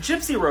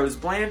Gypsy Rose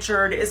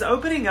Blanchard is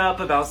opening up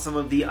about some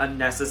of the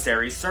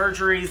unnecessary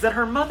surgeries that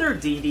her mother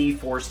Dee Dee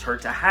forced her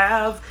to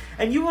have,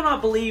 and you will not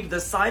believe the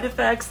side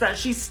effects that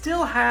she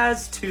still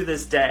has to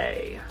this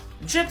day.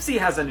 Gypsy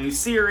has a new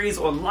series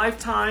on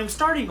Lifetime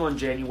starting on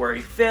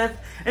January 5th,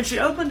 and she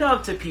opened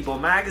up to People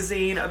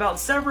magazine about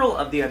several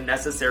of the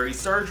unnecessary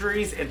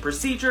surgeries and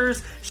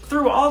procedures.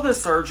 Through all the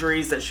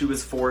surgeries that she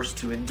was forced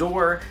to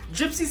endure,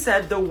 Gypsy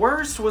said the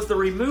worst was the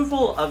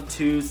removal of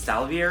 2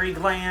 salivary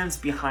glands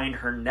behind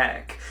her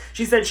neck.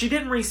 She said she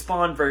didn't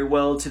respond very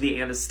well to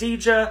the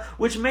anesthesia,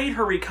 which made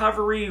her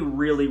recovery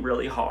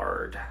really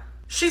hard.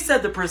 She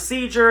said the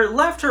procedure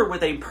left her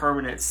with a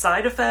permanent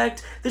side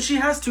effect that she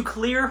has to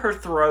clear her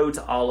throat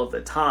all of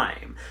the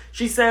time.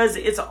 She says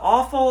it's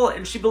awful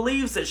and she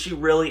believes that she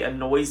really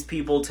annoys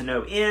people to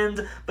no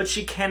end, but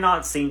she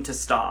cannot seem to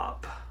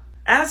stop.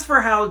 As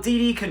for how Dee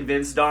Dee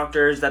convinced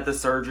doctors that the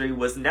surgery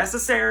was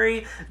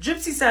necessary,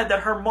 Gypsy said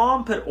that her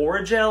mom put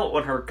Orajel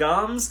on her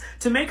gums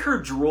to make her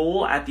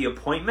drool at the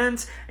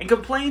appointment and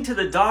complained to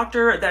the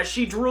doctor that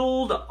she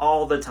drooled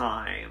all the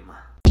time.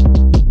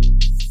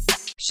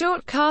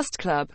 Short Cast Club